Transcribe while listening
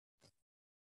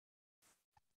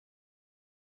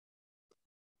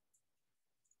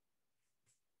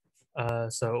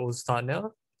So we'll start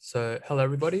now. So hello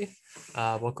everybody,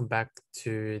 welcome back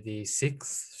to the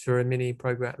sixth Sphero mini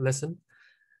program lesson.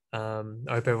 I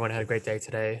hope everyone had a great day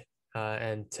today.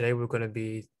 And today we're going to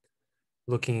be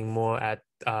looking more at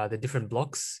the different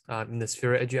blocks in the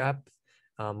Sphero Edu app.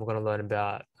 We're going to learn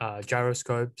about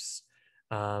gyroscopes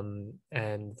and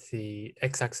the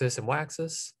x-axis and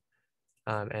y-axis,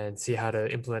 and see how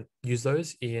to use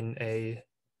those in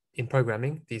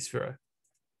programming the Sphero.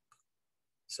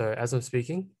 So as I'm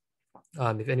speaking,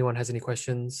 if anyone has any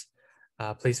questions,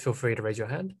 please feel free to raise your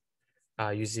hand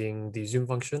using the Zoom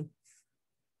function,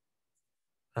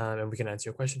 and we can answer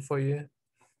your question for you.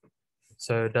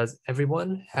 So does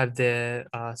everyone have their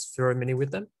Sphero mini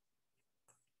with them?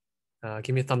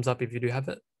 Give me a thumbs up if you do have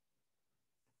it.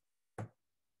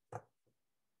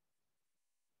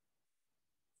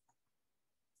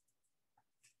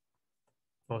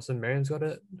 Awesome, Miriam's got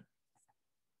it.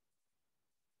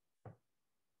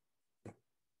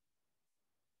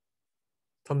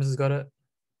 Thomas has got it.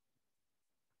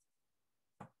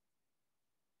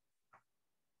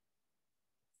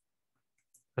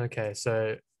 Okay,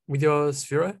 so with your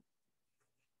Sphero,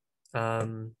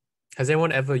 has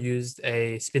anyone ever used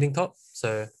a spinning top?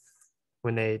 So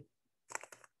when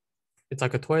it's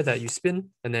like a toy that you spin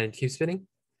and then it keeps spinning.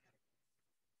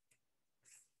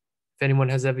 If anyone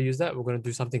has ever used that, we're going to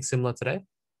do something similar today.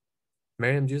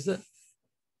 Miriam's used it.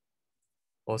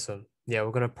 Awesome. Yeah,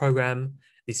 we're going to program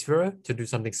the Sphero to do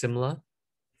something similar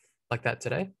like that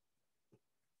today.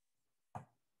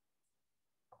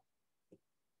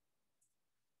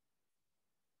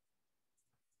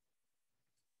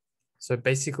 So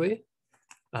basically,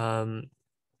 when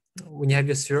you have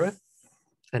your Sphero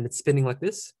and it's spinning like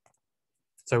this,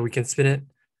 so we can spin it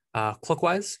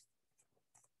clockwise,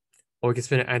 or we can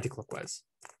spin it anti-clockwise.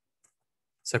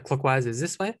 So clockwise is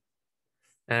this way,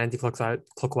 and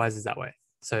anti-clockwise is that way.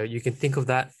 So you can think of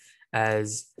that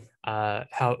as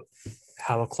how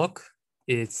a clock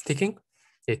is ticking.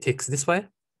 It ticks this way,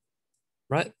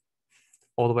 right?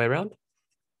 All the way around.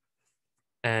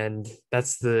 And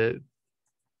that's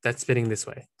spinning this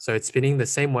way. So it's spinning the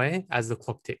same way as the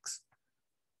clock ticks.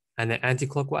 And the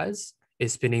anti-clockwise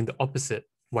is spinning the opposite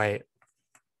way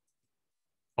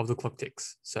of the clock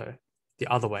ticks. So the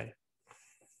other way.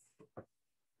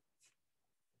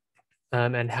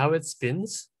 And how it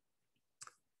spins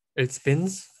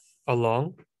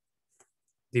along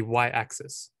the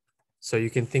y-axis. So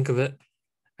you can think of it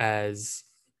as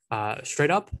straight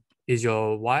up is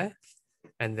your y,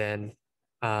 and then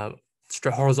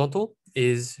straight horizontal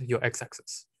is your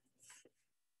x-axis.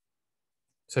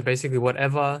 So basically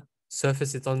whatever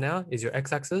surface it's on now is your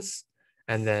x-axis,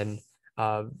 and then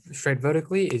straight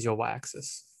vertically is your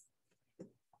y-axis.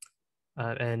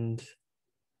 And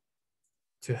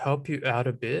to help you out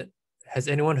a bit, has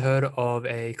anyone heard of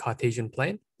a Cartesian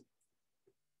plane?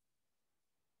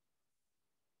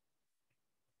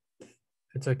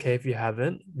 It's okay if you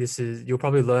haven't. You'll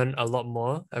probably learn a lot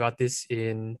more about this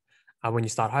in when you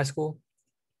start high school.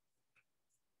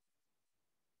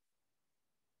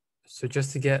 So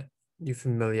just to get you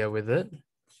familiar with it,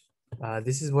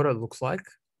 this is what it looks like.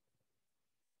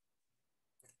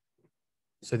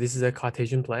 So this is a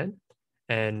Cartesian plane,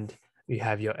 and you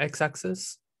have your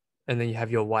x-axis, and then you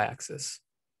have your y-axis,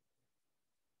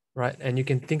 right? And you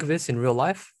can think of this in real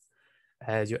life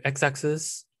as your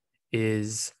x-axis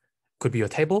could be your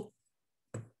table.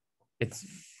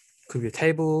 Could be a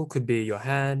table, could be your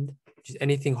hand, just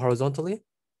anything horizontally.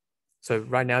 So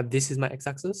right now, this is my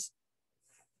x-axis.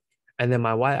 And then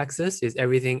my y-axis is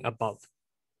everything above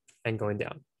and going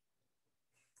down,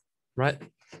 right?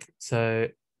 So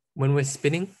when we're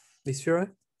spinning this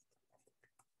Sphero,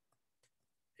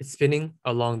 it's spinning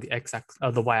along the x-axis,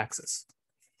 the y-axis.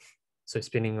 So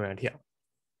spinning around here.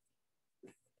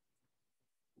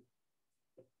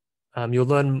 You'll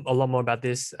learn a lot more about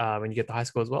this when you get to high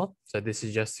school as well. So this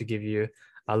is just to give you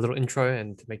a little intro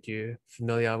and to make you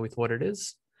familiar with what it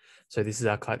is. So this is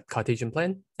our Cartesian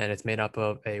plane, and it's made up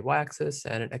of a y-axis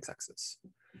and an x-axis.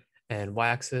 And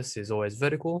y-axis is always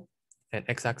vertical, and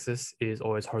x-axis is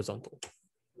always horizontal.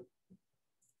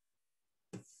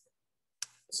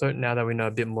 So now that we know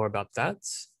a bit more about that,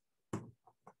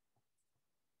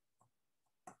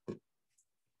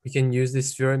 we can use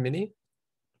this Sphero mini.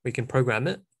 We can program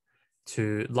it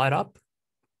to light up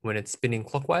when it's spinning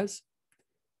clockwise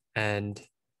and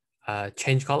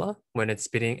change color when it's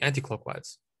spinning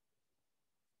anti-clockwise.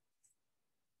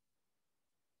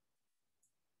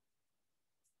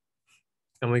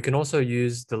 And we can also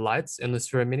use the lights in the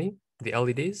Sphero mini, the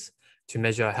LEDs, to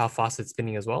measure how fast it's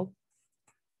spinning as well.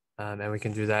 And we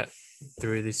can do that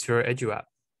through the Sphero Edu app.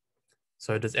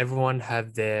 So does everyone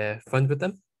have their phones with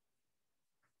them?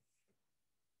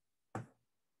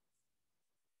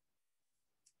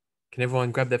 can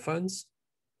everyone grab their phones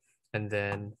and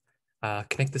then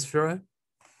connect the Sphero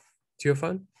to your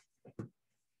phone?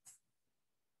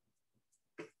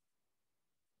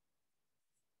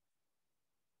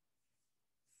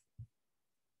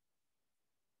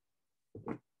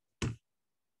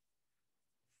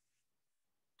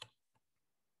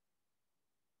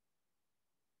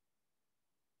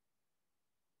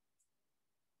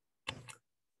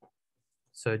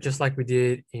 So just like we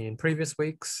did in previous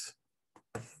weeks,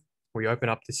 we open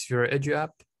up the Sphero Edu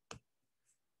app.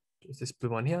 Just this blue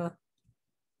one here.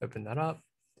 Open that up.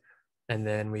 And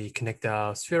then we connect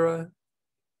our Sphero.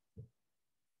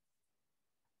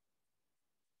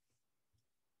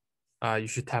 You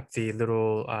should tap the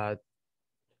little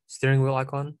steering wheel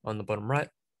icon on the bottom right.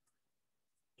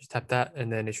 Just tap that,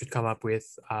 and then it should come up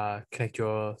with connect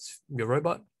your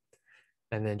robot.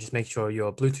 And then just make sure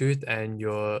your Bluetooth and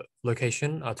your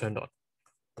location are turned on.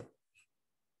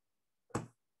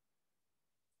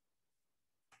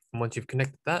 And once you've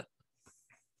connected that,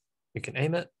 you can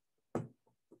aim it.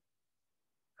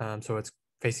 So it's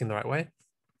facing the right way.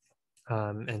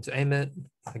 And to aim it,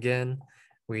 again,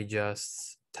 we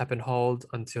just tap and hold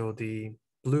until the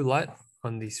blue light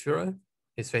on the Sphero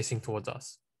is facing towards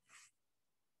us,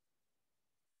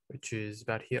 which is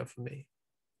about here for me.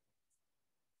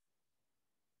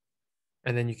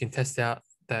 And then you can test out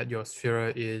that your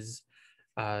Sphero is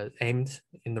aimed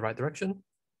in the right direction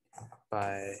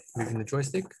by moving the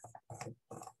joystick.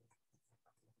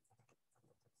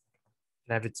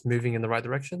 And if it's moving in the right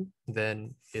direction,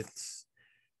 then it's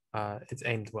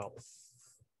aimed well.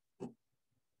 And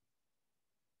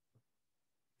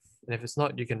if it's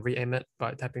not, you can re-aim it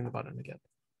by tapping the button again.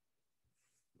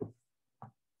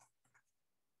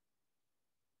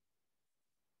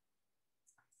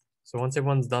 So once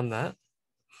everyone's done that,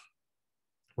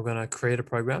 we're going to create a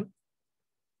program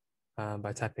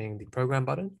by tapping the program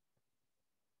button,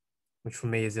 which for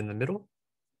me is in the middle.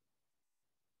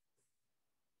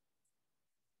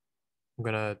 I'm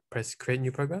going to press create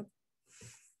new program,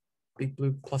 big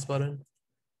blue plus button.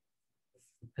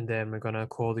 And then we're going to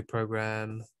call the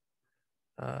program,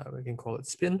 we can call it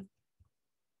spin.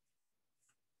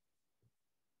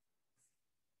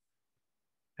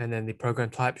 And then the program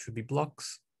type should be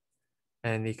blocks.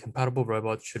 And the compatible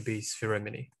robot should be Sphero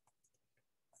Mini.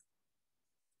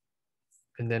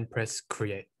 And then press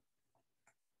create.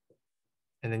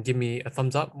 And then give me a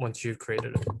thumbs up once you've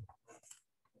created it.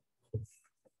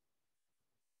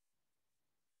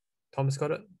 Thomas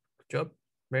got it. Good job.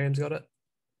 Miriam's got it.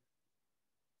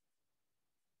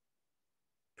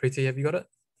 Preeti, have you got it?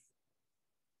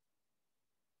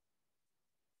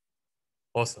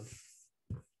 Awesome.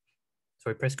 So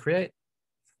we press create.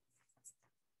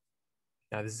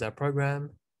 Now this is our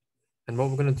program. And what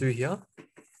we're going to do here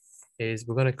is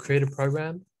we're going to create a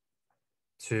program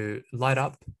to light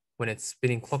up when it's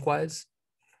spinning clockwise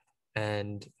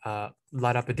and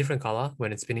light up a different color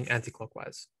when it's spinning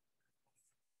anti-clockwise.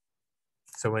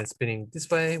 So when it's spinning this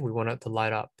way, we want it to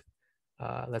light up,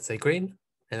 let's say green.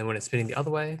 And then when it's spinning the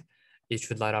other way, it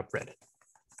should light up red.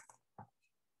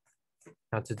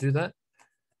 Now to do that,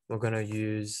 we're going to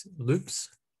use loops,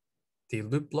 the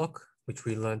loop block, which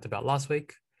we learned about last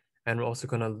week. And we're also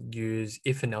going to use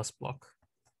if and else block,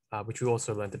 which we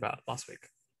also learned about last week.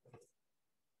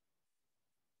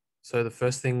 So the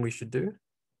first thing we should do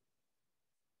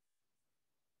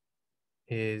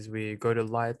is we go to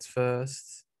lights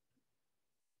first.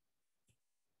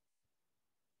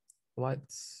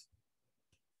 Lights.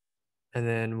 And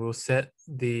then we'll set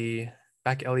the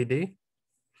back LED.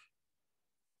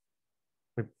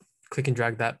 We click and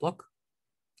drag that block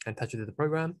and touch it to the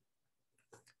program.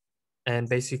 And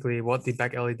basically what the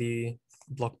back LED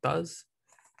block does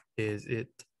is you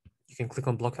can click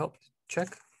on block help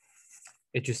check.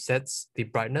 It just sets the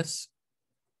brightness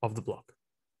of the block.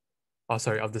 Oh,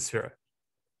 sorry, of the Sphero.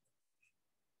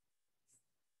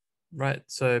 Right,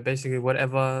 so basically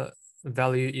whatever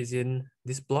value is in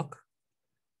this block,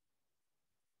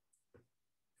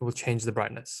 it will change the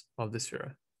brightness of the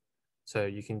Sphero. So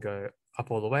you can go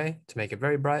up all the way to make it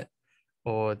very bright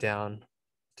or down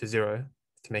to 0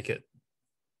 to make it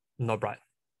not bright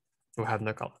or have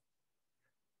no color.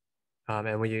 And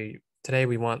today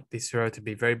we want the Sphero to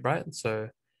be very bright. So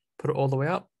put it all the way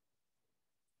up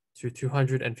to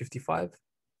 255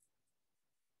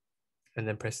 and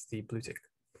then press the blue tick.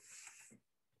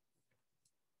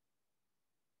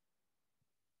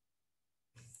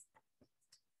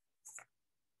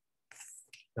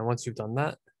 And once you've done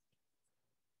that,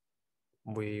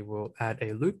 we will add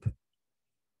a loop.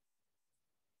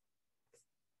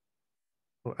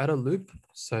 We'll add a loop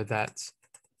so that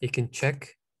it can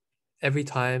check every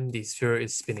time the Sphero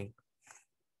is spinning.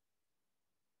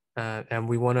 and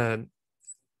we want a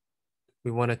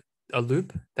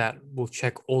loop that will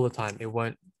check all the time. It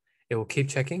will keep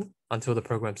checking until the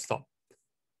program stops.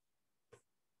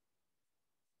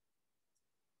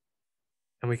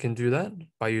 And we can do that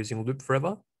by using loop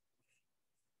forever,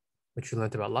 which we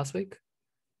learned about last week.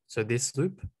 So this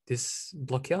loop, this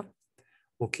block here,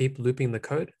 will keep looping the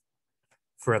code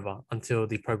forever until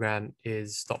the program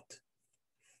is stopped.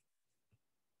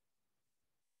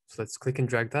 So let's click and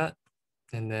drag that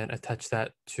and then attach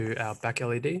that to our back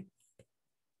LED,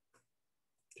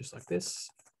 just like this.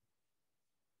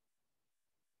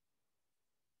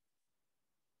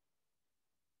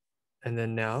 And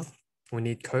then now we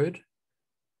need code.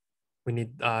 We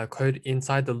need code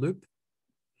inside the loop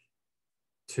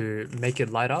to make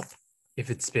it light up if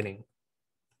it's spinning.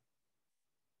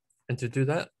 And to do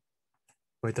that,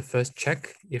 we have to first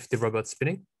check if the robot's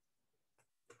spinning.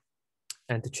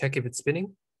 And to check if it's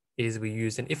spinning is we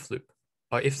use an if loop,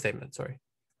 or if statement, sorry.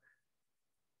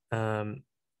 And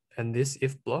this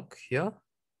if block here,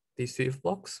 these two if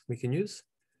blocks we can use.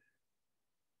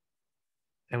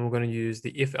 And we're going to use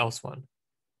the if else one.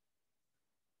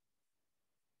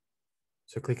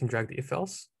 So click and drag the if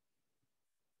else.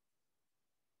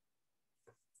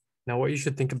 Now what you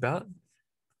should think about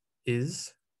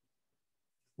is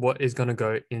what is going to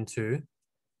go into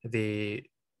the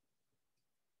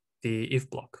if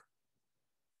block.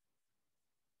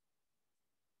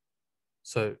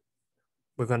 So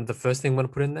the first thing we're going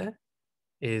to put in there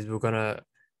is we're going to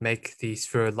make the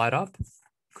Sphero light up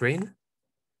green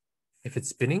if it's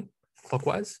spinning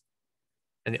clockwise.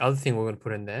 And the other thing we're going to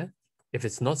put in there, if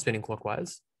it's not spinning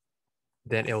clockwise,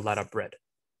 then it'll light up red.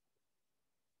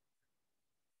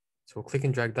 So we'll click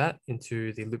and drag that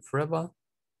into the loop forever.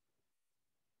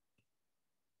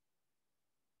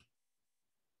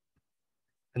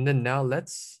 And then now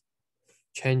let's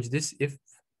change this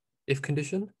if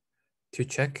condition to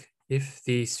check if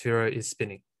the Sphero is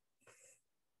spinning.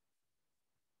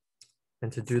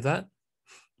 And to do that,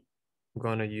 I'm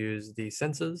going to use the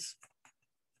sensors.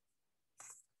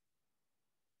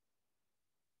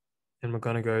 And we're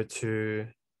going to go to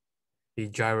the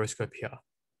gyroscope here.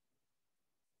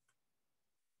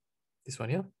 This one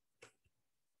here.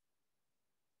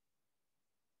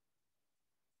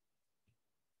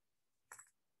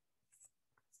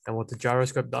 And what the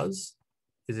gyroscope does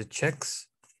is it checks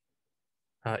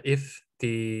if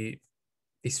the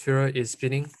Sphero is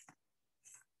spinning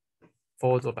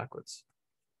forwards or backwards.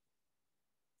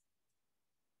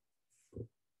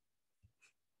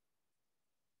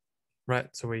 Right,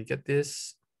 so we get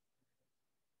this.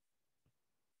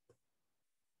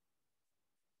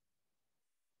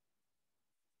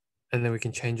 And then we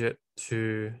can change it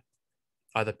to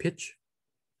either pitch,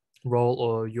 roll,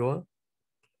 or yaw.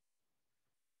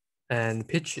 And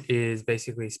pitch is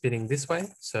basically spinning this way,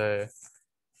 so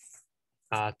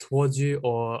towards you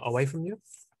or away from you.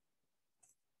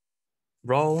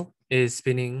 Roll is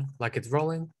spinning like it's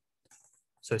rolling,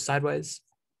 so sideways.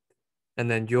 And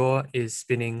then yaw is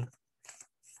spinning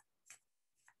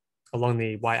along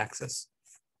the y-axis.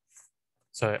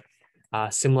 So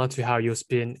similar to how you'll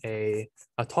spin a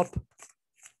top,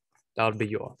 that would be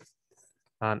yaw.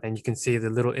 And you can see the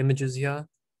little images here,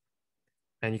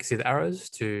 and you can see the arrows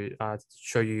to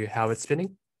show you how it's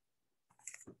spinning.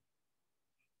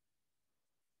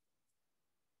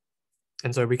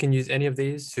 And so we can use any of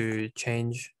these to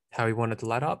change how we want it to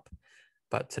light up.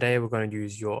 But today we're going to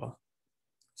use yaw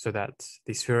so that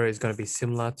the Sphero is going to be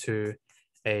similar to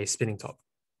a spinning top.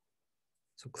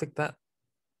 So click that.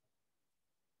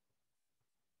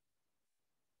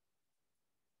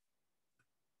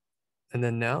 And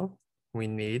then now we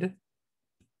need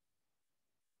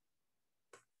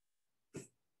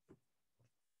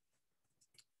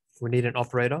an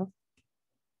operator.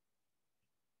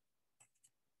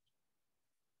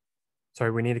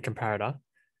 Sorry, we need a comparator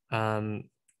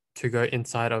to go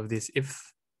inside of this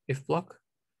if block.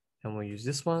 And we'll use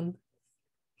this one.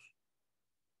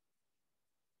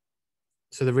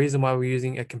 So the reason why we're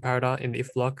using a comparator in the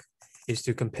if block is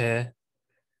to compare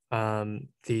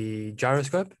the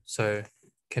gyroscope. So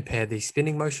compare the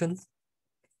spinning motion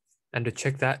and to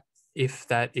check that if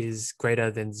that is greater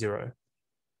than 0.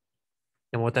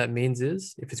 And what that means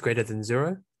is if it's greater than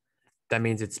 0, that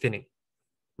means it's spinning,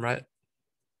 right?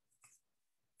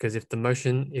 Because if the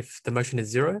motion is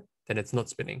 0, then it's not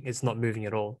spinning, it's not moving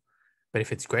at all. But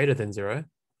if it's greater than 0,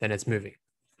 then it's moving.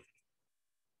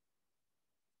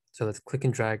 So let's click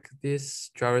and drag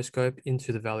this gyroscope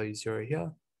into the value 0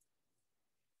 here.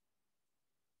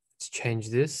 Let's change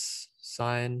this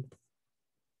sign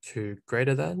to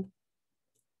greater than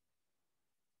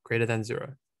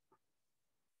 0.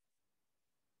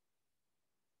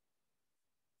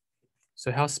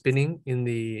 So how spinning in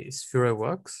the Sphero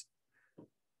works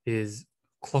is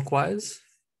clockwise,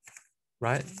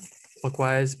 right?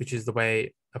 Clockwise, which is the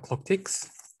way a clock ticks,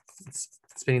 it's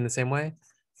spinning the same way.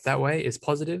 That way is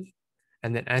positive,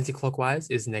 and then anti-clockwise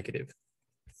is negative.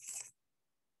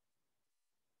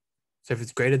 So if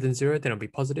it's greater than 0, then it'll be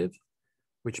positive,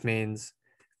 which means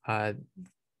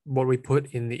what we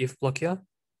put in the if block here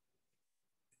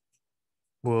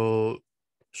will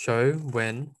show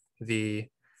when the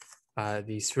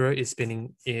Sphero is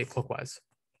spinning clockwise.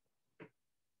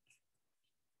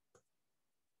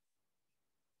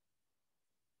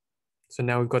 So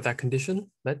now we've got that condition.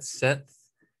 Let's set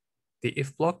the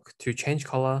if block to change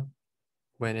color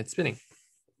when it's spinning.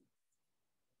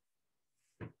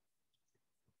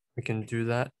 We can do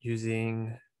that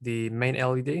using the main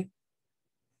LED.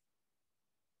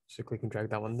 So click and drag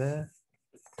that one there.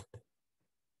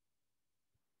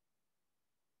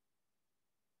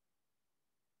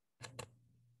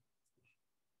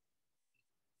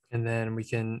 And then we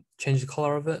can change the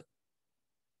color of it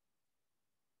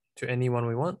to any one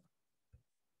we want.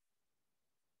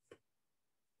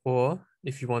 Or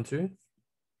if you want to,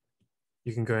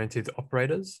 you can go into the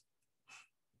operators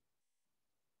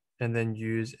and then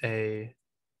use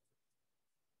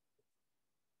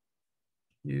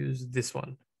this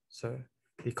one. So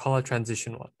the color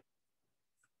transition one.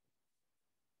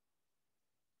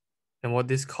 And what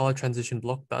this color transition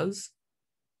block does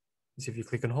is if you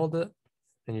click and hold it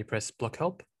and you press block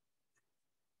help,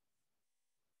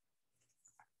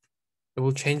 it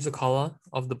will change the color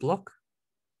of the block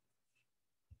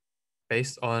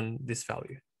based on this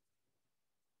value.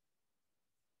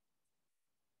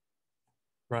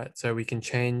 Right, so we can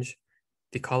change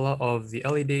the color of the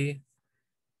LED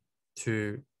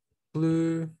to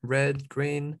blue, red,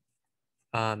 green,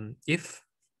 if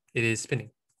it is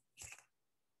spinning.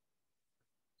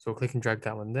 So we'll click and drag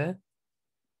that one there.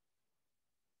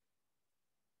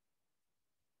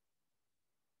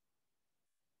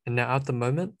 And now at the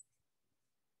moment,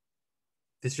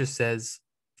 this just says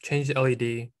change the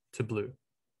LED to blue,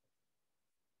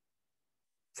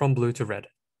 from blue to red,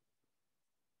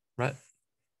 right?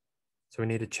 So we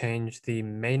need to change the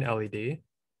main LED,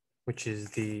 which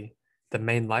is the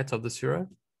main light of the Sphero.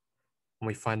 And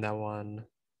we find that one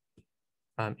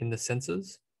in the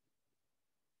sensors.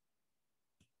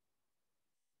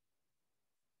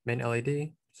 Main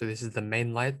LED, so this is the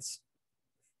main lights.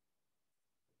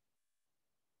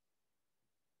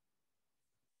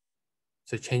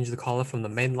 So change the color from the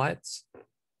main lights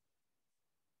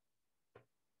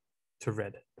to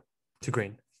red, to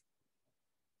green.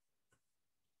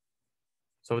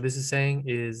 So what this is saying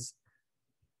is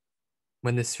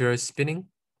when the Sphero is spinning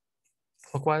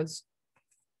clockwise,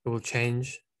 it will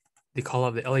change the color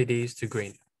of the LEDs to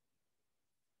green.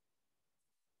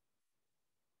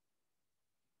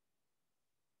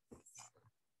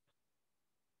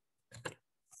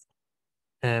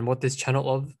 And what this channel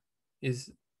of is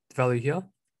the value here.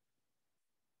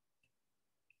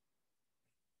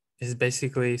 This is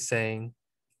basically saying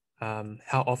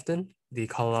how often the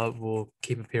color will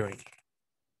keep appearing.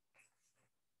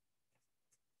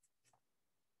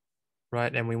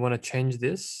 Right, and we want to change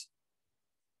this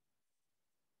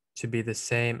to be the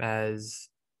same as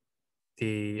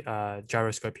the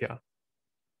gyroscope here.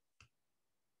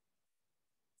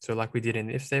 So like we did in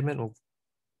the if statement, we'll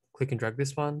click and drag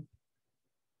this one.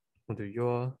 We'll do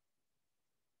your.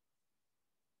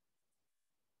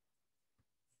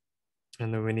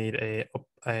 And then we need a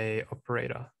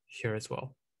operator here as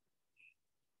well.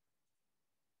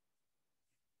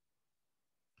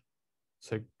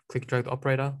 So click drag the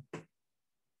operator,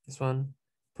 this one,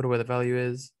 put it where the value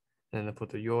is, and then put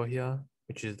the your here,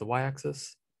 which is the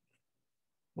y-axis.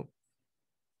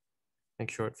 Make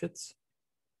sure it fits.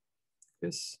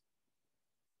 This.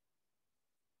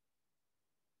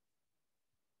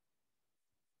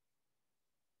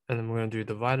 And then we're going to do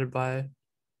divided by,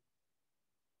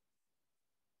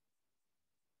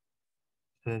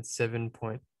 and then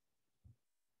 7.84.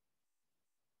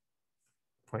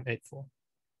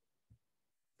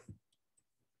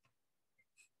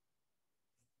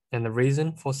 And the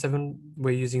reason for 7,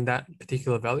 we're using that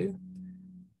particular value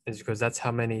is because that's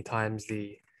how many times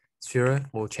the Sphero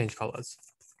will change colors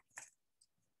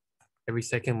every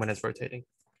second when it's rotating.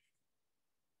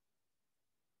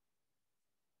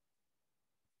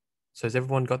 So has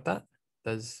everyone got that?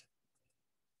 Give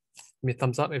me a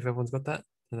thumbs up if everyone's got that.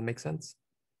 Does that make sense?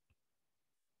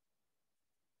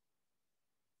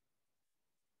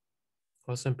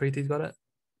 Awesome, Preeti's got it.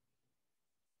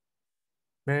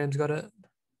 Miriam's got it.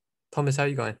 Thomas, how are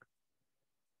you going?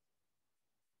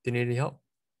 Do you need any help?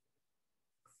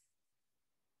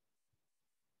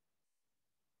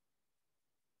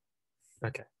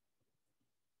 Okay.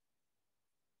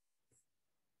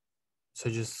 So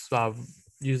just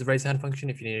use the raise hand function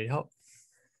if you need any help.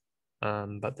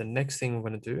 But the next thing we're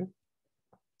going to do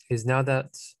is, now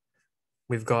that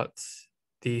we've got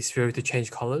the Sphero to change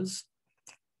colors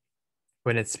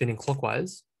when it's spinning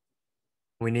clockwise,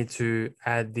 we need to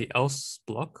add the else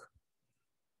block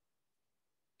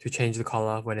to change the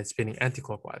color when it's spinning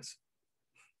anti-clockwise.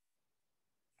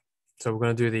 So we're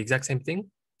going to do the exact same thing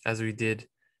as we did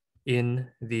in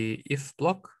the if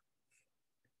block,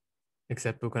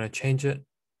 except we're going to change it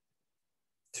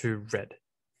to red,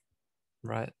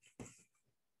 right?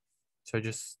 So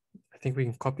just, I think we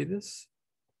can copy this.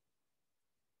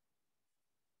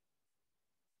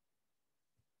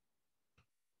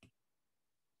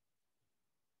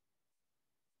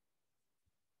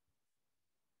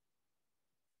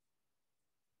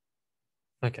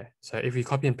 Okay, so if we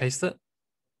copy and paste it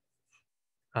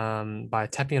by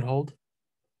tapping and hold,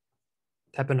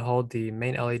 tap and hold the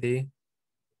main LED,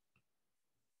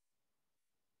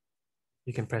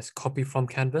 you can press copy from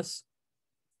canvas,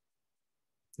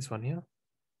 this one here.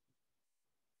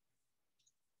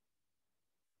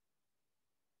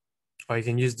 Or you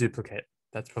can use duplicate,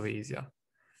 that's probably easier.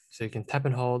 So you can tap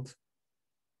and hold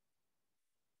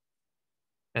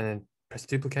and then press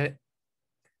duplicate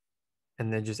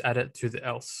and then just add it to the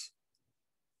else.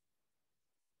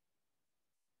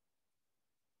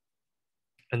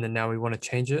 And then now we want to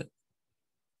change it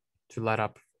to light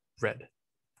up red.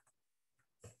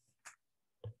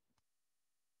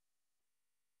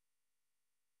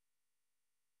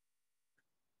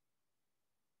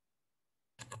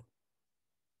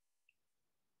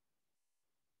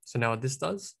 So now what this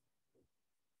does,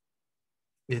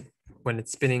 when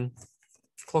it's spinning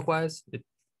clockwise,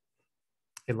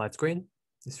 it lights green,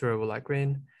 the Sphero will light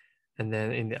green. And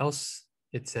then in the else,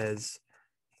 it says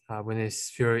when the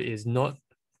Sphero is not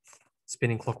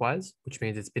spinning clockwise, which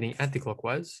means it's spinning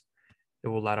anti-clockwise, it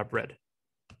will light up red.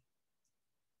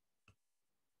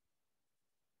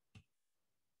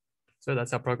 So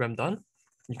that's our program done.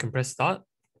 You can press start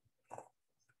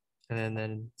and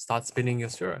then start spinning your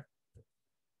Sphero.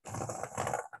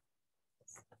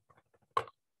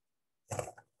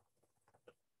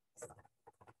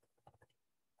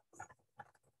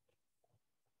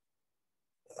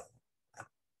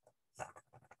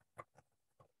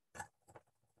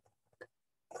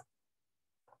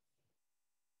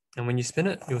 And when you spin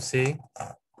it, you'll see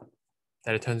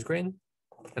that it turns green.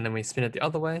 And then when you spin it the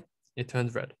other way, it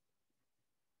turns red.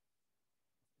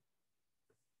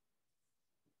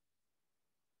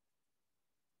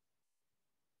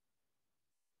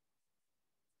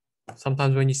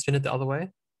 Sometimes when you spin it the other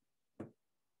way,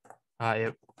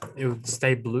 it will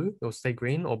stay blue, it will stay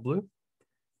green or blue.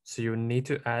 So you need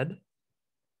to add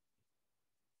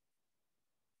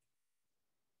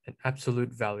an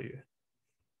absolute value.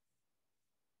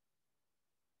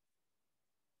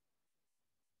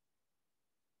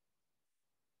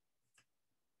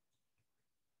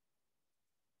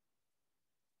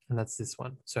 And that's this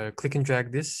one. So click and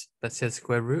drag this that says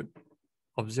square root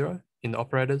of 0 in the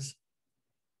operators.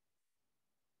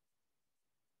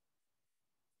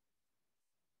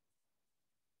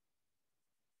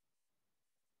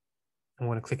 I'm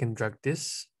going to click and drag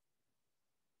this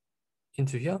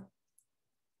into here.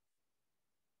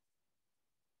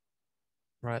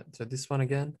 Right, so this one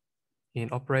again in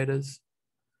operators.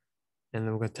 And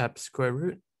then we're going to tap square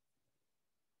root.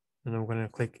 And then we're going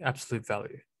to click absolute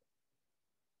value.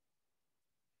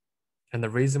 And the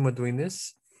reason we're doing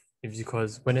this is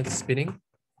because when it's spinning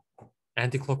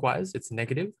anti-clockwise, it's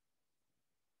negative.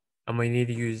 And we need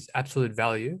to use absolute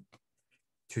value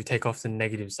to take off the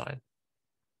negative sign.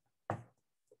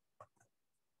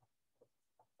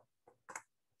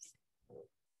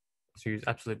 So use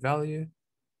absolute value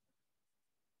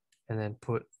and then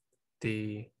put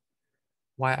the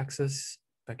y-axis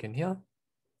back in here.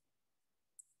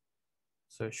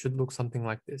 So it should look something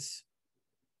like this.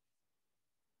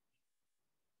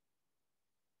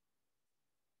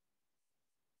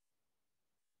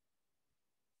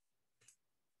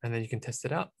 And then you can test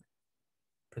it out,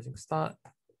 pressing start.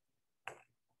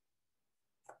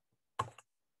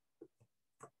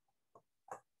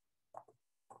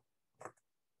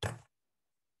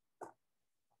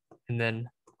 And then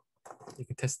you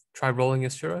can try rolling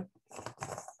your Sphero,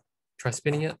 try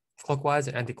spinning it clockwise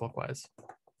and anti-clockwise,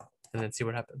 and then see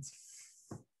what happens.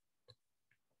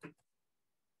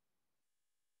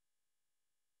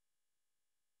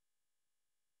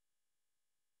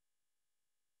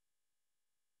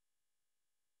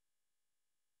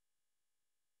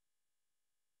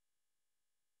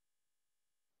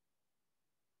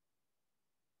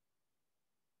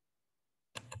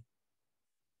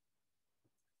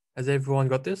 Has everyone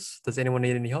got this? Does anyone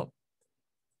need any help?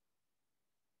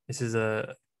 This is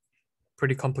a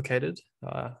pretty complicated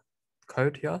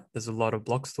code here. There's a lot of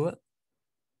blocks to it.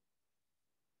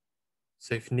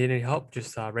 So if you need any help,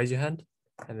 just raise your hand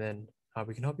and then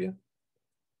we can help you.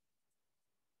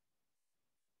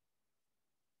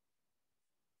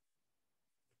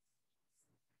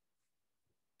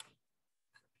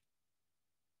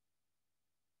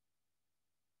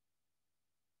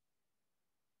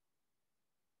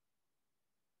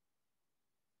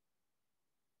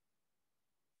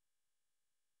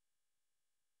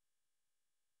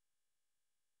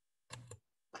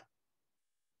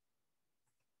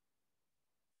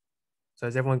 So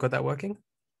has everyone got that working?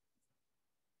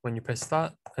 When you press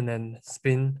start and then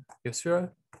spin your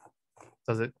Sphero,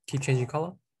 does it keep changing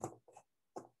color?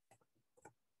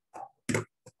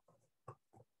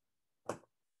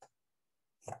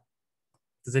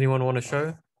 Does anyone want to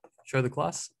show the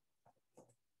class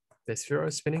their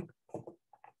Sphero spinning?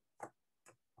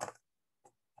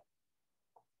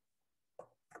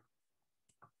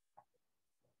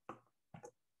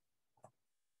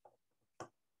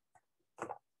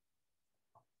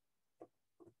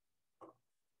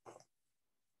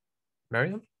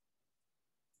 Miriam?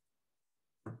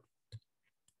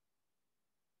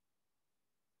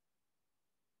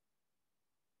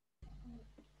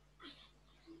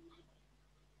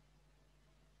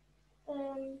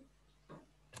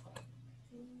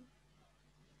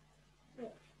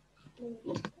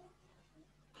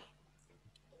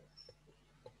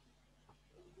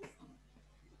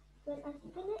 When I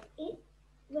spin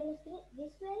when I spin it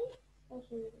this way, I'll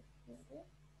show you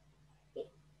this.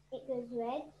 It goes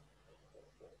red,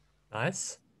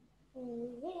 Nice.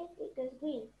 and this it goes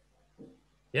green.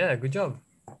 Yeah, good job.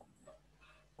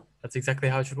 That's exactly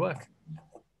how it should work.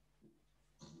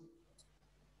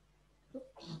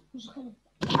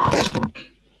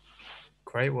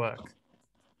 Great work.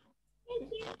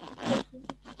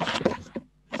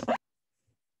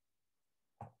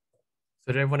 So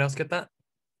did everyone else get that?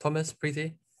 Thomas,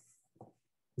 Preeti,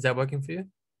 is that working for you?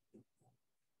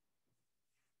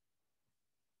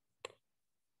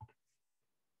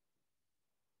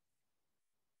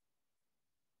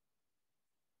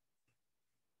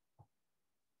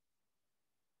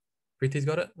 Preeti's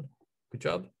got it. Good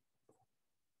job.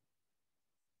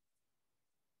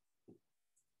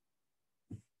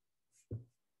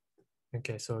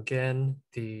 Okay, so again,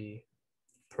 the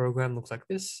program looks like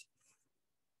this.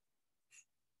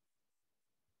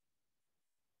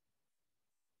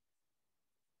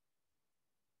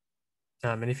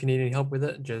 And if you need any help with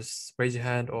it, just raise your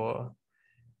hand or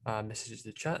message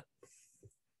the chat.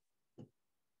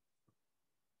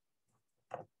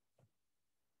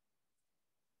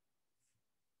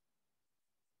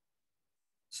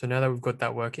 So now that we've got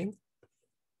that working,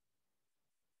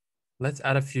 let's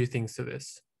add a few things to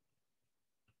this.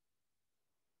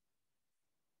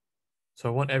 So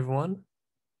I want everyone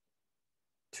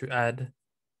to add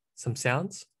some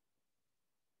sounds.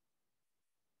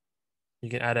 You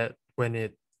can add it when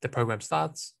the program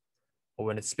starts, or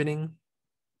when it's spinning,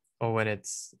 or when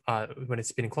it's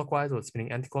spinning clockwise or it's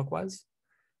spinning anti-clockwise.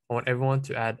 I want everyone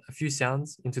to add a few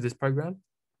sounds into this program,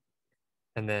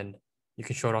 and then you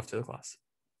can show it off to the class.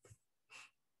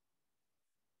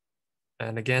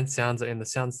 And again, sounds are in the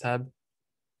sounds tab,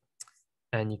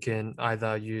 and you can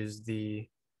either use the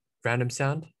random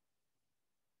sound,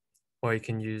 or you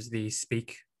can use the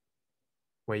speak,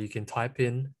 where you can type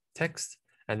in text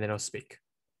and then it'll speak.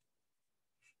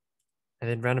 And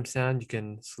then random sound, you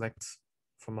can select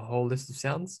from a whole list of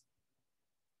sounds.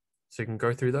 So you can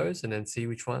go through those and then see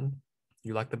which one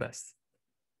you like the best.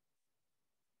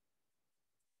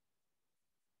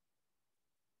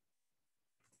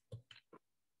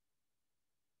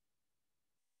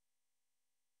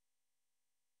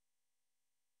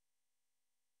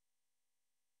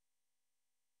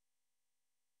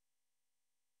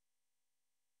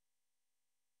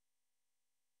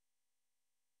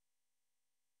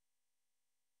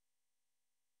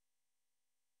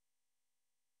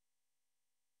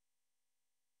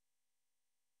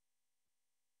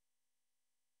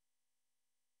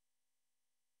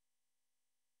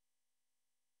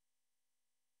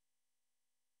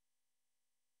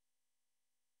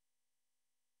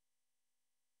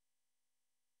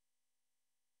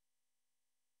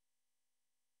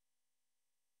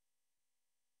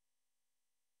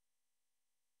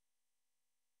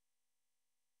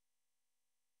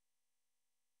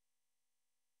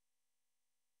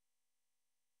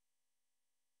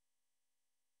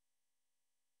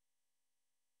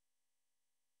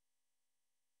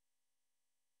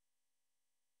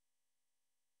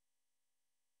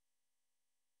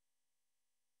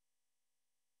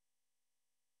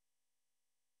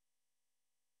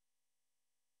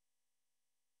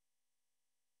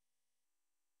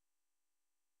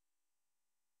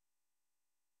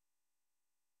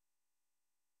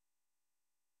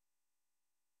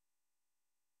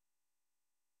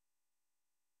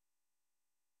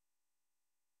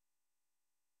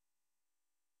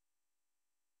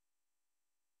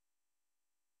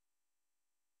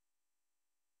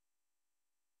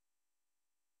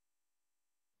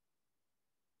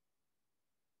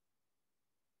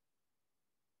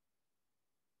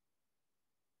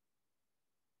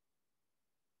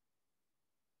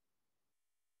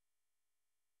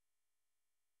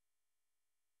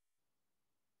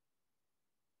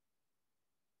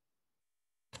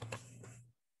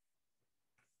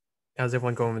 How's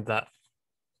everyone going with that?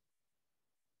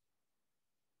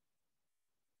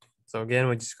 So again,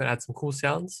 we're just going to add some cool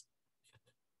sounds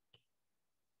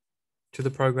to the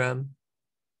program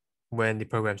when the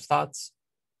program starts,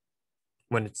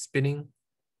 when it's spinning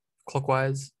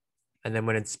clockwise, and then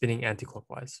when it's spinning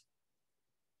anti-clockwise.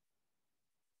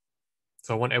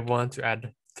 So I want everyone to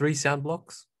add 3 sound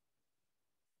blocks: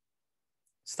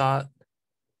 start,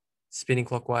 spinning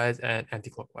clockwise, and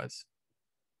anti-clockwise.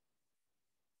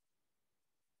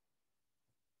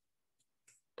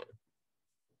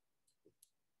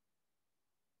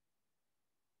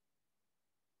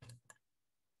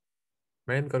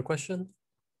 Miriam, got a question?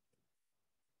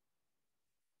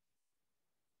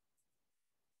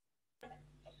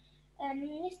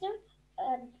 Mister,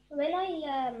 when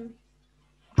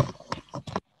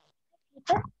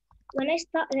when I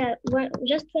start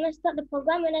when I start the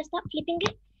program, when I start flipping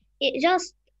it, it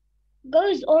just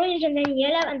goes orange and then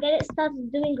yellow and then it starts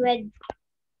doing red.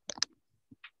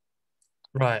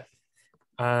 Right.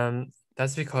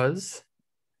 That's because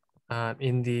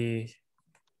in the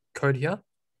code here,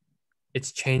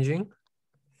 it's changing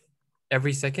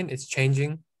every second. It's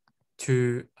changing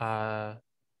to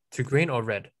green or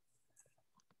red.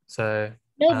 So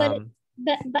no,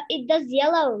 but it does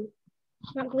yellow,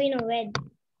 not green or red.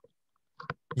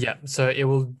 Yeah, so it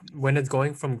will, when it's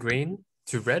going from green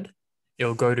to red,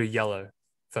 it'll go to yellow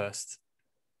first,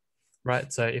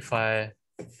 right? So if I,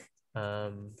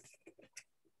 1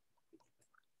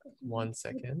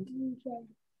 second.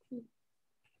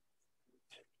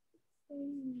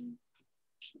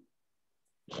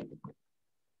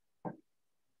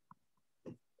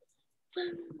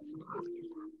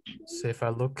 So if I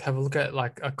have a look at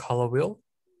like a color wheel,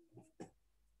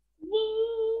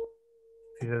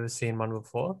 if you've ever seen one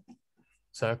before.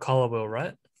 So a color wheel,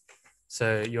 right?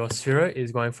 So your Sphero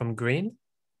is going from green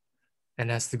and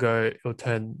has to go, it'll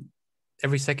turn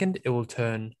every second, it will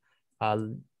turn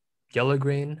yellow,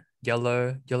 green,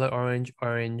 yellow, yellow, orange,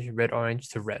 orange, red, orange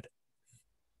to red,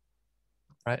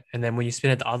 right? And then when you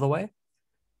spin it the other way,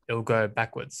 it'll go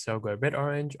backwards. So it'll go red,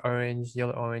 orange, orange,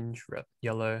 yellow, orange, red,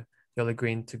 yellow, yellow,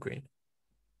 green to green.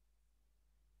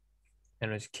 And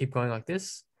we'll just keep going like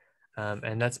this.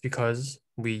 And that's because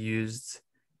we used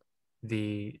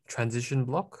the transition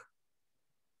block.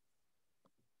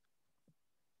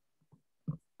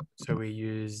 So we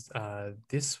used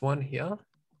this one here,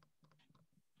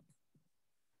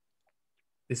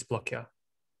 this block here.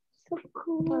 So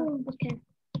cool. Okay,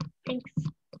 thanks.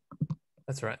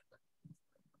 That's right.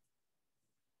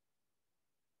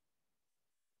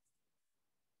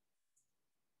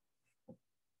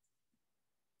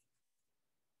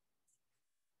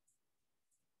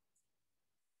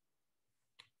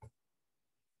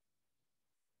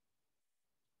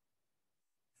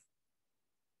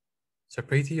 So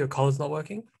Preeti, your color's not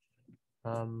working.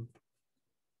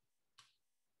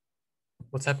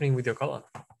 What's happening with your color?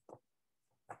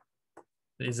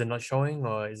 Is it not showing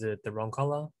or is it the wrong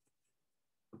color?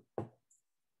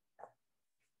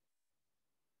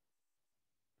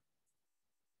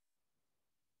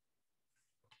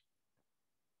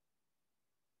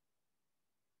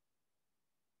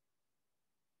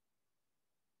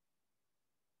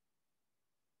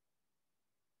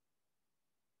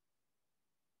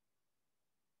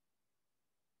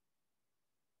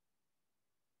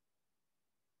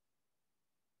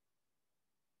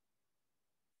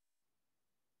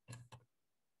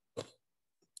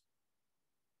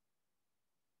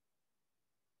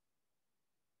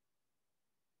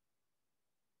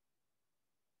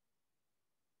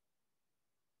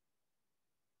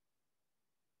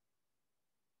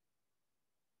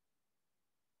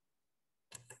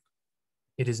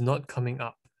 It is not coming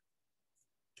up.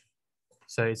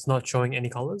 So it's not showing any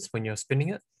colors when you're spinning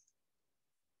it.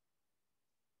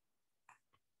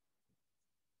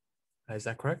 Is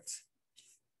that correct?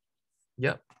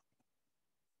 Yep.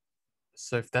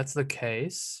 So if that's the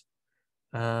case,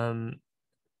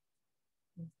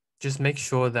 just make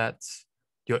sure that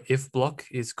your if block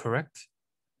is correct.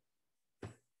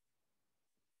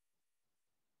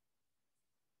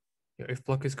 Your if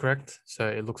block is correct, so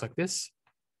it looks like this.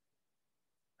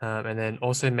 And then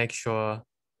also make sure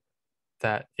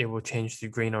that it will change to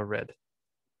green or red.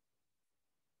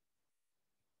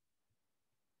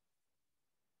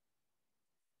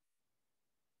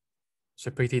 So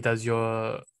Preeti, does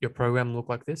your program look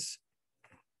like this?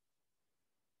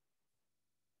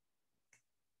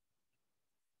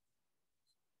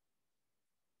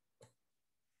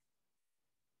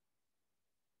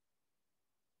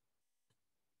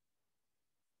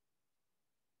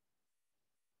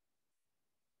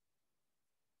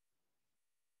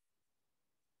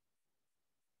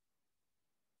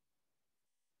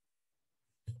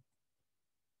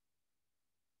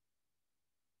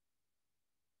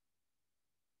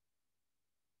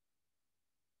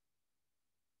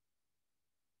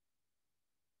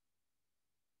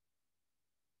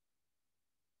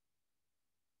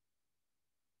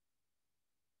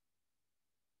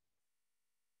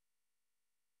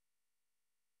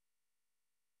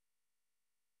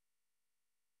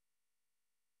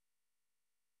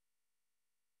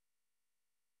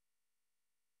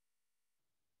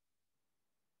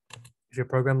 If your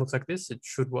program looks like this, it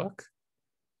should work.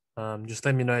 Just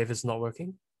let me know if it's not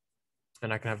working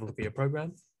and I can have a look at your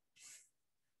program.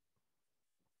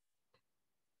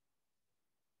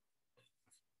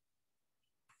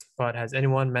 But has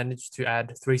anyone managed to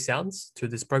add 3 sounds to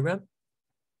this program?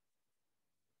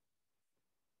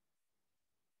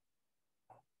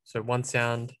 So one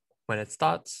sound when it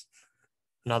starts,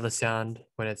 another sound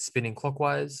when it's spinning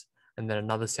clockwise, and then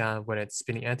another sound when it's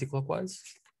spinning anti-clockwise.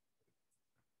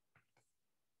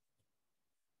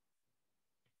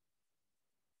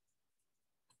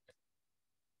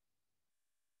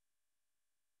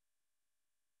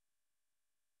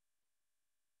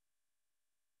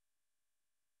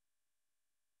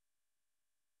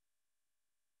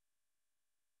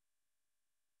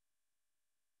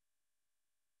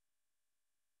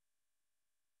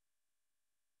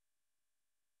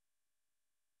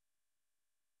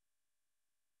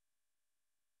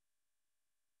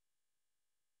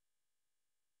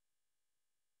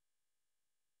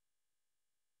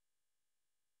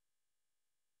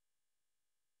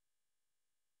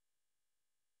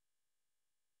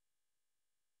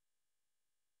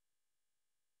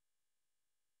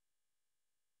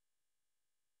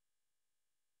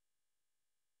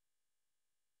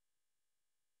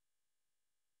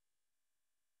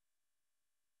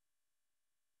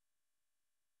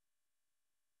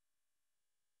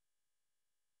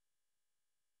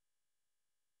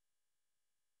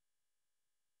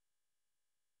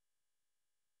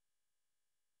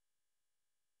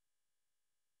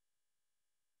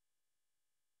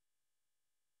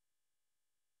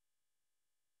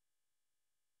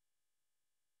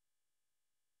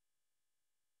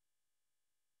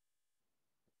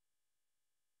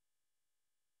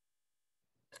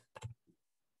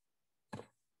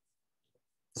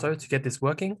 So to get this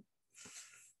working,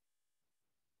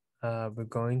 we're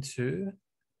going to,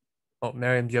 oh,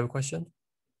 Miriam, do you have a question?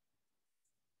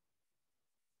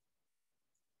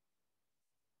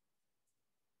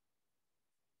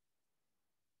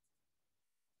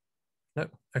 No,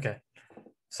 okay.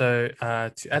 So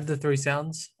to add the 3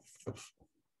 sounds,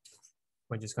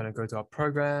 we're just going to go to our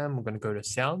program. We're going to go to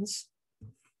sounds,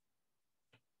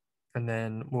 and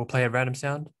then we'll play a random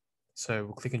sound. So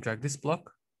we'll click and drag this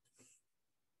block.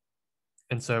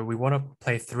 And so we want to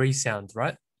play 3 sounds,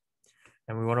 right?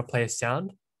 And we want to play a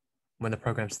sound when the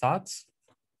program starts.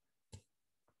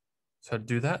 So to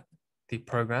do that, the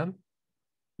program,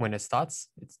 when it starts,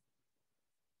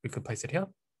 we could place it here.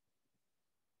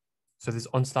 So this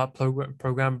on start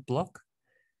program block,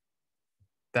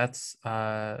 that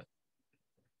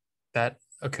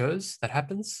occurs, that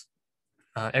happens.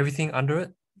 Everything under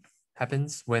it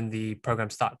happens when the program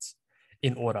starts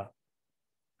in order.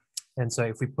 And so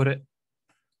if we put it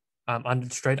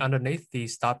straight underneath the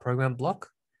start program block,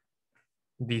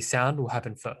 the sound will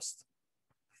happen first.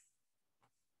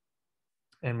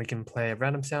 And we can play a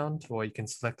random sound, or you can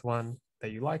select one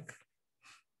that you like.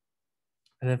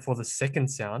 And then for the second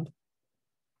sound,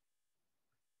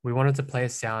 we wanted to play a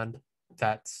sound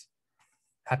that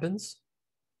happens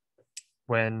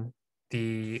when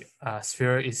the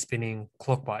Sphero is spinning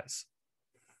clockwise,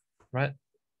 right?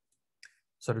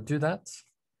 So to do that,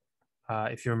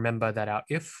 if you remember that our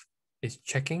if is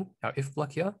checking, our if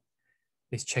block here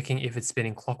is checking if it's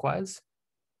spinning clockwise.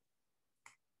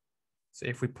 So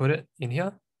if we put it in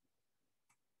here,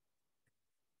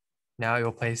 now it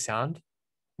will play sound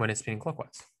when it's spinning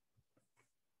clockwise.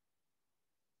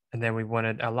 And then we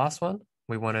wanted our last one,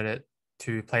 we wanted it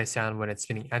to play a sound when it's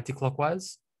spinning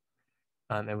anti-clockwise.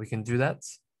 And we can do that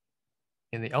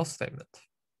in the else statement,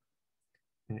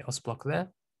 in the else block there.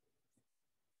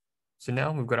 So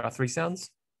now we've got our 3 sounds,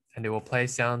 and it will play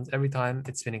sounds every time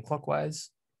it's spinning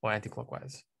clockwise or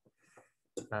anti-clockwise.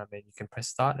 And you can press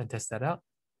start and test that out.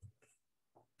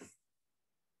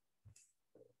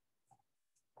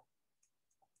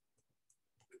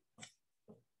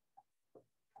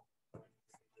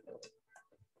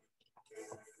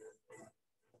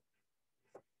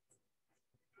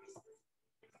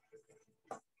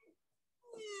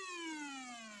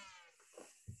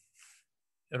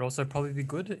 It'd also probably be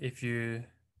good if you,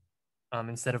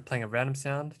 instead of playing a random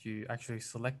sound, you actually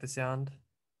select the sound.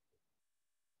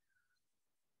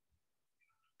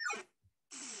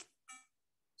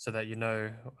 So that you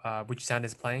know which sound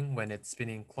is playing when it's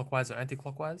spinning clockwise or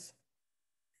anti-clockwise.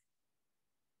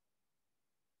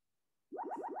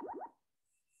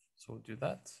 So we'll do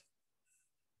that.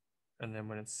 And then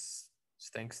when it's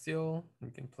staying still, we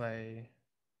can play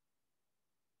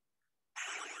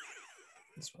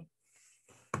this one.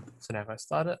 So now if I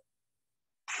start it,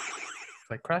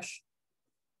 play crash,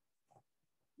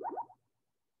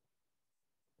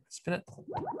 spin it,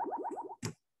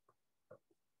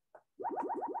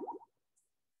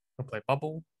 I'll play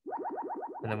bubble.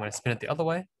 And then when I spin it the other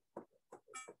way,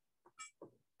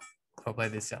 I'll play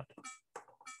this sound.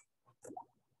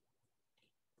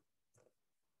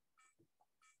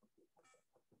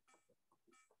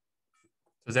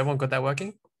 So has everyone got that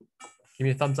working? Give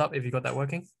me a thumbs up if you got that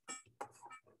working.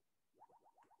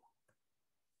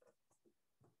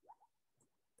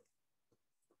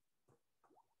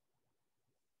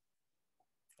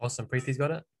 Awesome, Preeti's got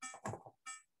it.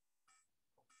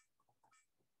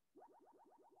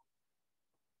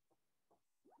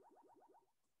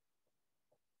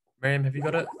 Miriam, have you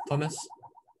got it? Thomas,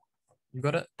 you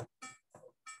got it?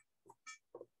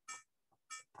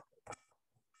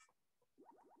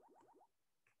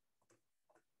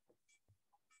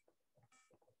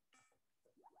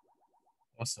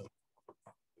 Awesome.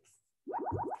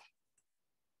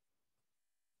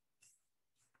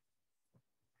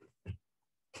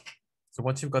 So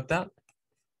once you've got that,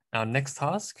 our next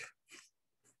task,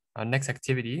 our next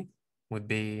activity would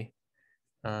be,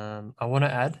 I want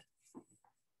to add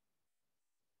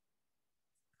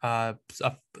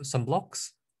some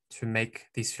blocks to make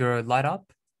the Sphero light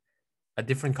up a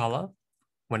different color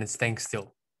when it's staying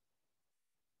still.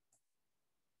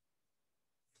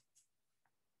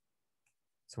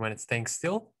 So when it's staying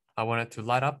still, I want it to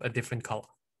light up a different color.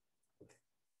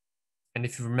 And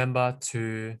if you remember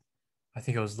I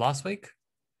think it was last week,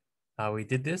 we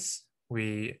did this.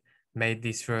 We made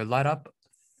the Sphero light up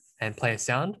and play a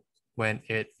sound when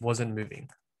it wasn't moving.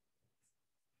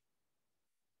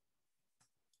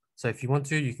 So if you want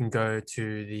to, you can go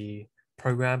to the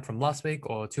program from last week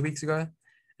or 2 weeks ago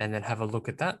and then have a look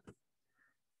at that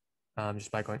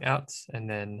just by going out and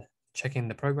then checking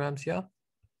the programs here.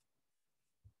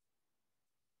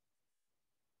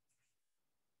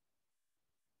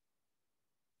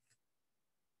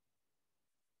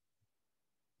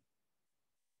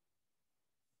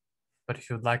 But if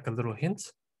you'd like a little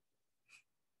hint,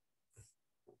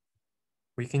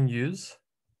 we can use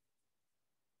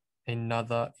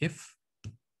another if,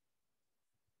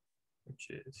 which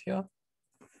is here.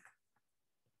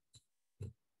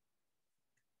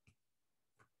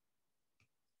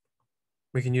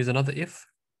 We can use another if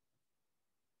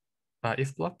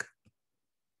block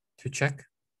to check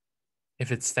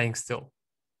if it's staying still.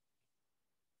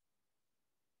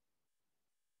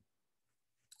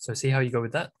 So see how you go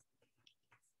with that.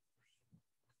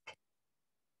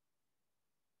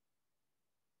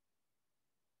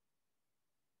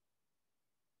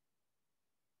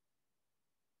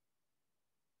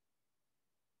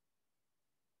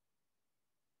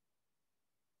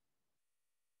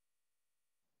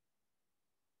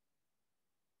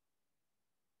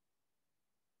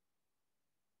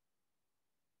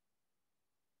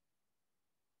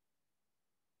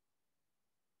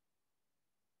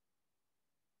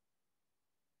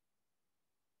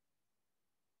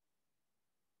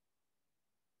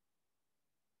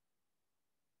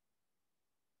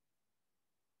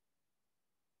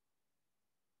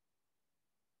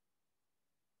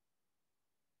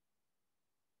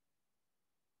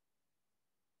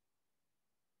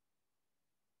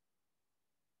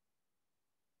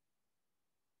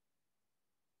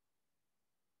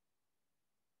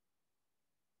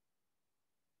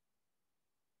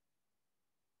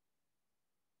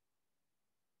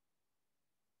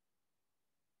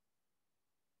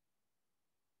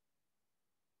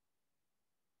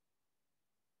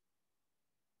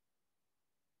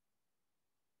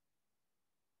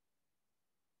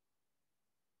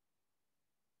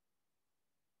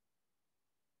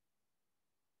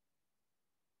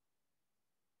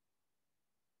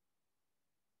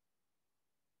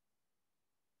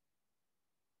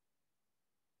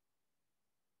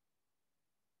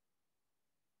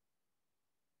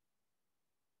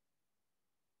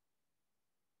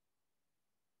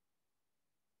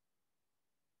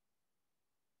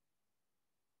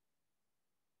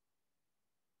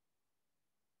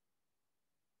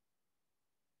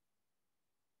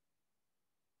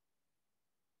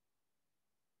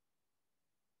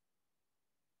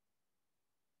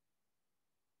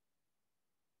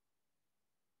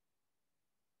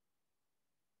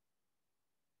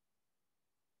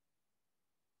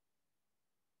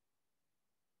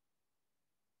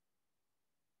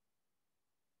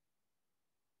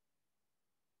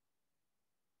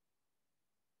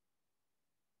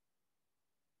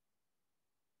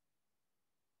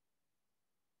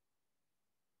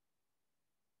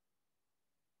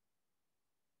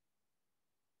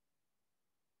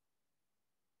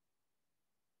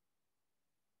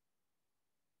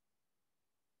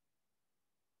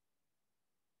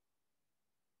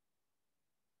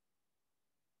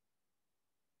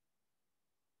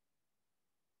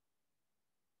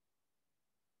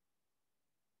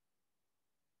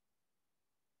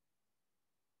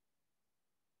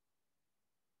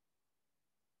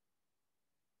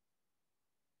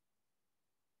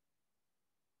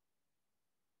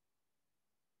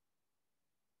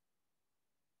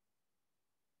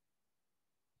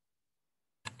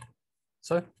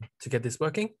 So to get this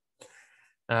working,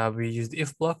 we use the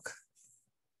if block,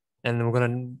 and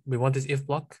we want this if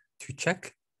block to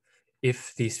check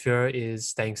if the sphere is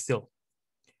staying still.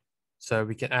 So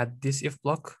we can add this if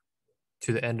block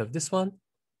to the end of this one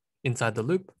inside the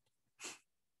loop.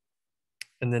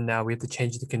 And then now we have to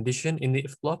change the condition in the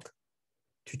if block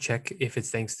to check if it's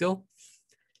staying still.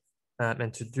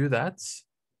 And to do that,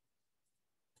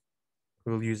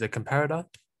 we'll use a comparator.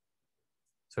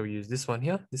 So we use this one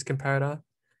here, this comparator,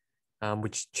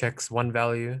 which checks one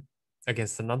value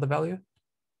against another value.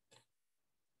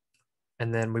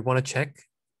 And then we want to check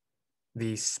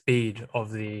the speed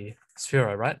of the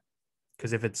Sphero, right?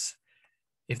 Because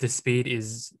if the speed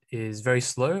is very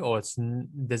slow, or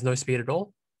there's no speed at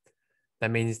all,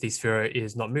 that means the Sphero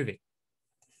is not moving.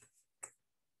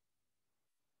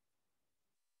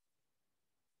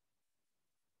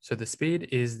 So the speed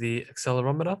is the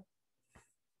accelerometer,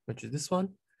 which is this one.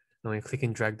 And we click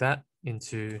and drag that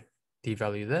into the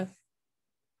value there.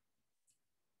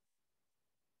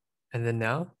 And then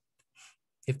now,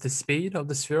 if the speed of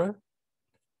the Sphero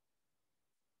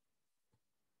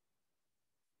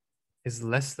is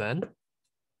less than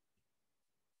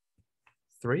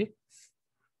 3,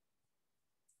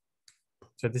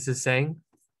 so this is saying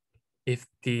if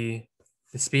the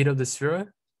speed of the Sphero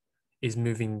is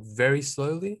moving very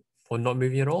slowly or not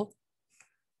moving at all,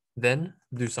 then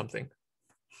do something.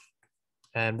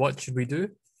 And what should we do?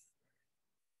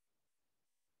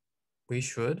 We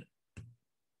should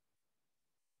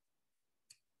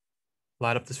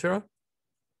light up the Sphero,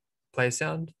 play a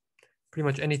sound, pretty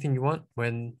much anything you want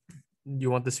when you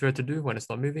want the Sphero to do when it's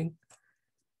not moving.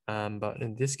 But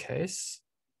in this case,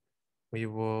 we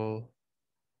will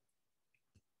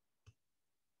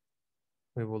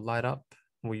light up.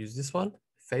 We'll use this one,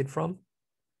 fade from.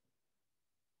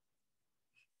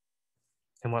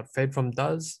 And what fade from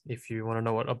does, if you want to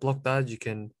know what a block does, you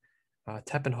can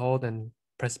tap and hold and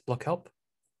press block help.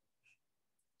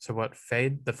 So what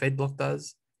the fade block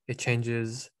does, it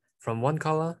changes from one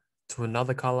color to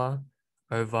another color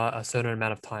over a certain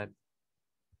amount of time.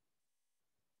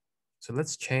 So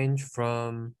let's change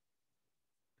from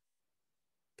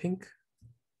pink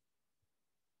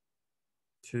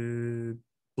to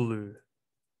blue.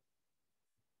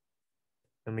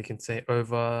 And we can say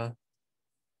over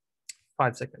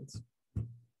 5 seconds.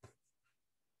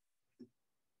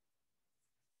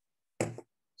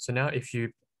 So now if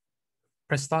you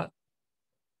press start,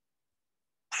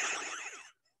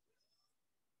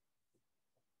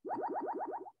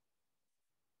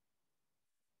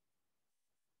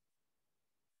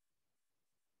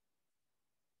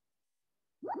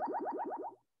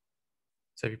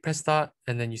 so if you press start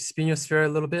and then you spin your sphere a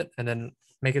little bit and then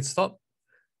make it stop,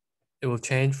 it will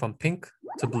change from pink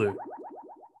to blue.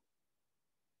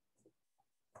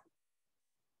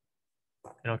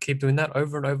 And I'll keep doing that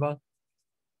over and over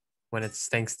when it's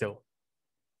staying still.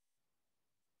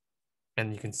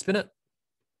 And you can spin it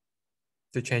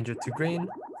to change it to green,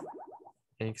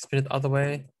 and you can spin it the other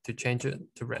way to change it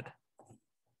to red.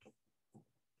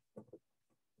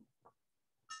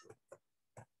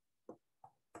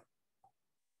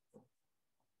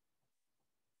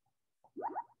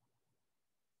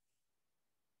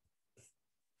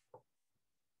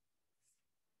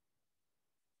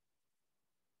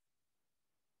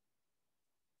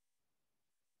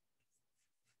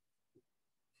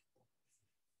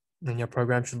 And your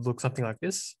program should look something like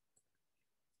this.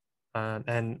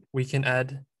 And we can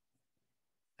add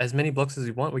as many blocks as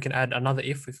we want. We can add another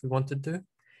if we wanted to,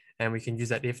 and we can use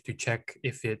that if to check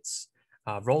if it's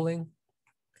rolling.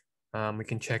 We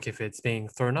can check if it's being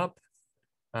thrown up.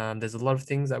 There's a lot of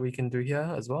things that we can do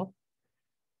here as well.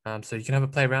 So you can have a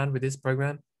play around with this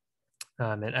program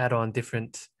and add on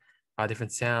different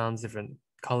sounds, different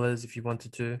colors if you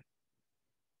wanted to.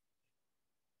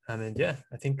 And yeah,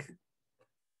 I think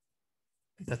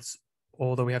that's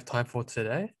all that we have time for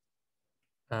today.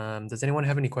 Does anyone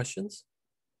have any questions?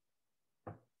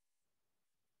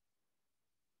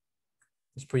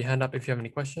 Just put your hand up if you have any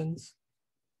questions.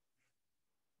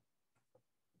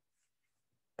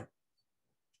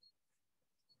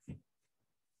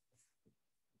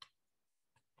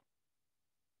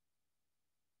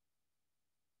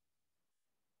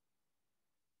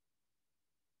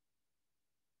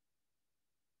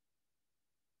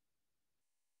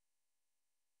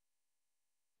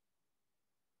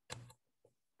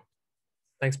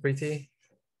 Thanks, Preeti.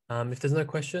 If there's no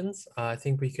questions, I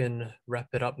think we can wrap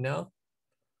it up now.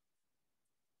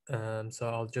 So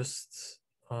I'll just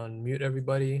unmute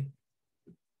everybody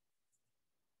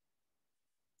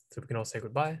so we can all say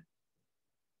goodbye.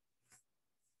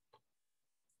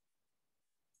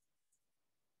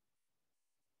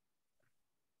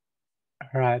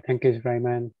 All right, thank you,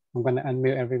 Raymond. I'm gonna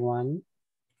unmute everyone.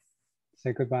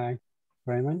 Say goodbye,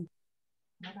 Raymond.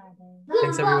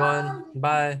 Thanks, everyone.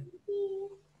 Bye.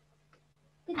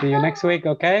 See you next week,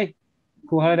 okay?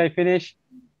 School holiday finish.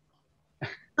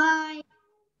 Bye.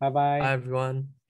 Bye-bye. Bye, everyone.